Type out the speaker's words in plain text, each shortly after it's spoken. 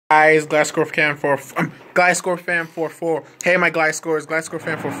Guys, Glascore Fan 44. Hey, my Glascore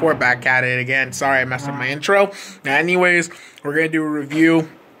Fan 44 back at it again. Sorry, I messed up my intro. Now, anyways, we're gonna do a review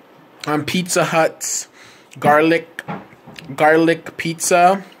on Pizza Hut's garlic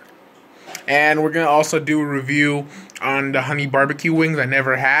pizza, and we're gonna also do a review on the honey barbecue wings I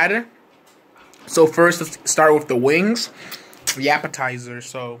never had. So first, let's start with the wings, the appetizer.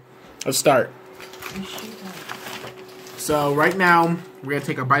 So let's start. So right now, we're gonna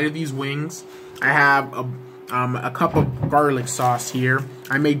take a bite of these wings. I have a cup of garlic sauce here.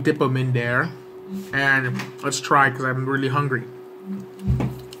 I may dip them in there, and let's try because I'm really hungry.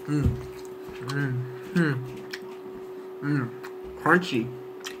 Crunchy.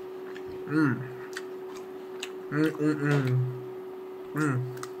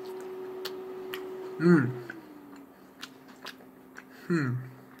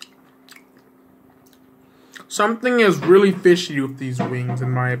 Something is really fishy with these wings,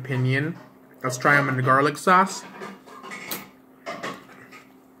 in my opinion. Let's try them in the garlic sauce.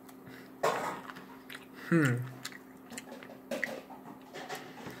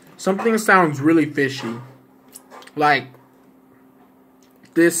 Something sounds really fishy. Like,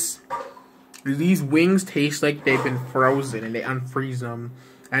 these wings taste like they've been frozen and they unfreeze them.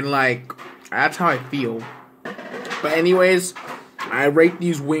 And, like, that's how I feel. But anyways, I rate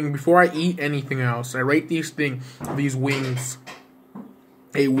these wings, before I eat anything else, I rate these wings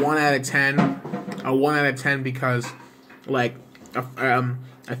a 1 out of 10. A 1 out of 10 because, like, a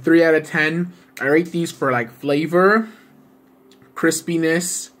 3 out of 10. I rate these for, like, flavor,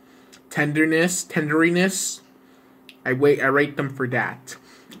 crispiness, tenderiness. I rate them for that.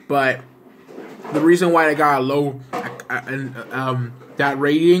 But the reason why I got a low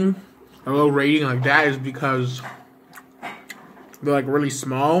rating like that is because they're like really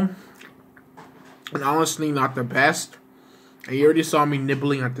small and honestly not the best. And you already saw me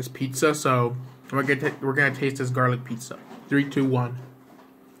nibbling at this pizza, so we're gonna taste this garlic pizza. 3, 2, 1.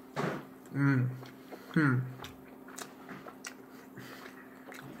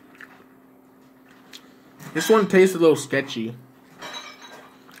 This one tastes a little sketchy.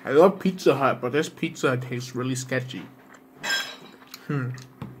 I love Pizza Hut, but this pizza tastes really sketchy.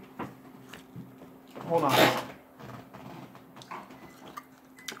 Hold on.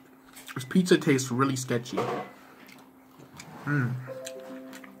 This pizza tastes really sketchy.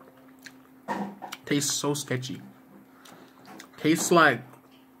 Tastes so sketchy. Tastes like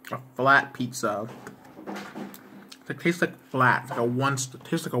a flat pizza. It tastes like flat.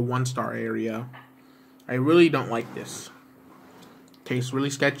 Tastes like a 1-star area. I really don't like this. Tastes really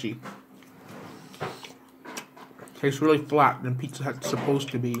sketchy. Tastes really flat than Pizza Hut's supposed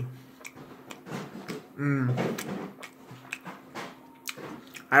to be.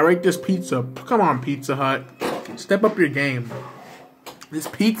 I rate this pizza. Come on, Pizza Hut. Step up your game. This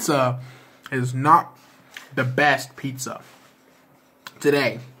pizza is not the best pizza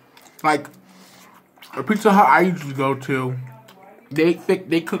today. Like, a Pizza Hut I usually go to, they make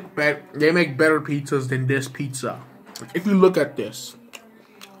better pizzas than this pizza. If you look at this.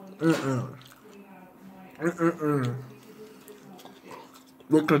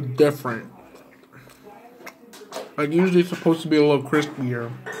 Looks different. Like, usually it's supposed to be a little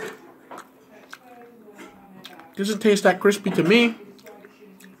crispier. Doesn't taste that crispy to me.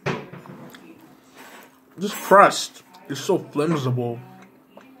 This crust is so flimsable.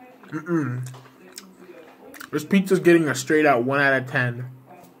 This pizza's getting a straight out 1 out of 10.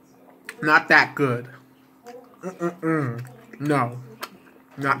 Not that good. No.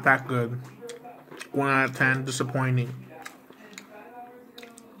 Not that good. 1 out of 10. Disappointing.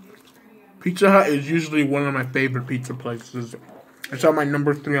 Pizza Hut is usually one of my favorite pizza places. It's on my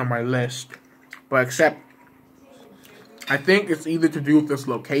number 3 on my list. But except, I think it's either to do with this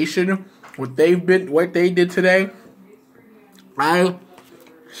location, what they did today. I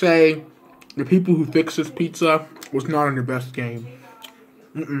say the people who fixed this pizza was not on their best game.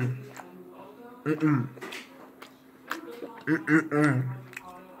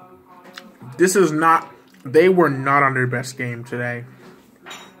 This is not. They were not on their best game today.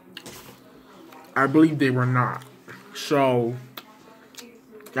 I believe they were not. So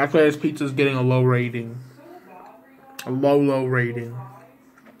that's why this pizza is getting a low rating. A low rating.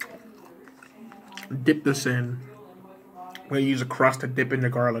 Dip this in. I'm gonna use a crust to dip in the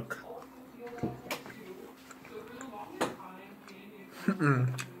garlic.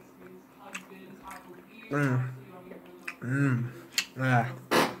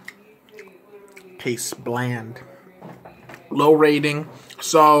 Tastes bland. Low rating.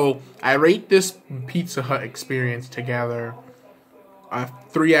 So I rate this Pizza Hut experience together a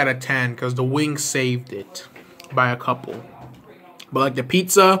 3 out of 10 because the wings saved it by a couple. But like the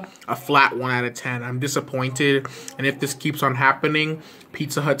pizza, a flat 1 out of 10. I'm disappointed, and if this keeps on happening,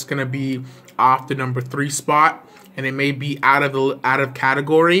 Pizza Hut's gonna be off the number 3 spot, and it may be out of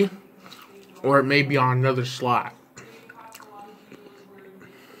category, or it may be on another slot.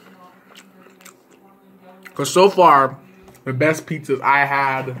 Because so far, the best pizzas I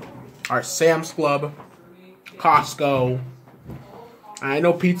had are Sam's Club, Costco. And I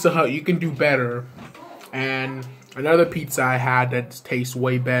know Pizza Hut, you can do better. And another pizza I had that tastes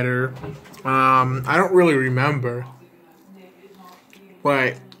way better. I don't really remember.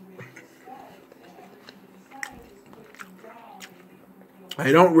 But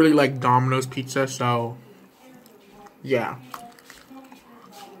I don't really like Domino's pizza, so yeah.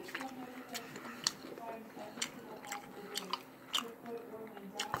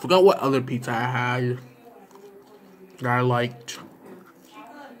 I forgot what other pizza I had that I liked.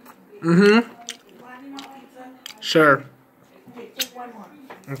 Sure.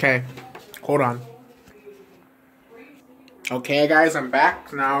 Okay. Hold on. Okay, guys, I'm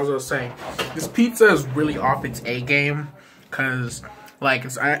back. Now, as I was saying, this pizza is really off its A game. Because, like,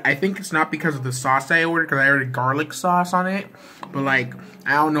 I think it's not because of the sauce I ordered. Because I ordered garlic sauce on it. But, like,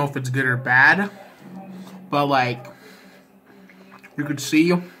 I don't know if it's good or bad. But, like, you could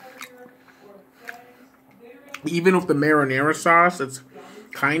see, even with the marinara sauce, it's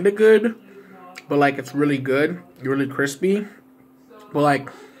kind of good. But, like, it's really good. Really crispy. But, like,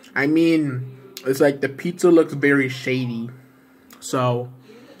 I mean, it's like the pizza looks very shady. So,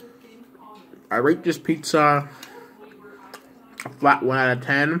 I rate this pizza a flat 1 out of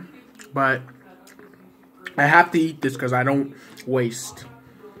 10. But, I have to eat this because I don't waste.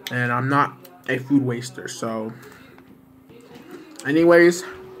 And I'm not a food waster. So, anyways,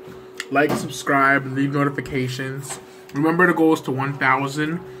 like, subscribe, leave notifications. Remember, the goal is to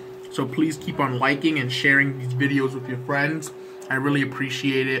 1,000. So please keep on liking and sharing these videos with your friends. I really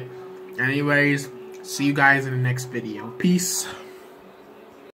appreciate it. Anyways, see you guys in the next video. Peace.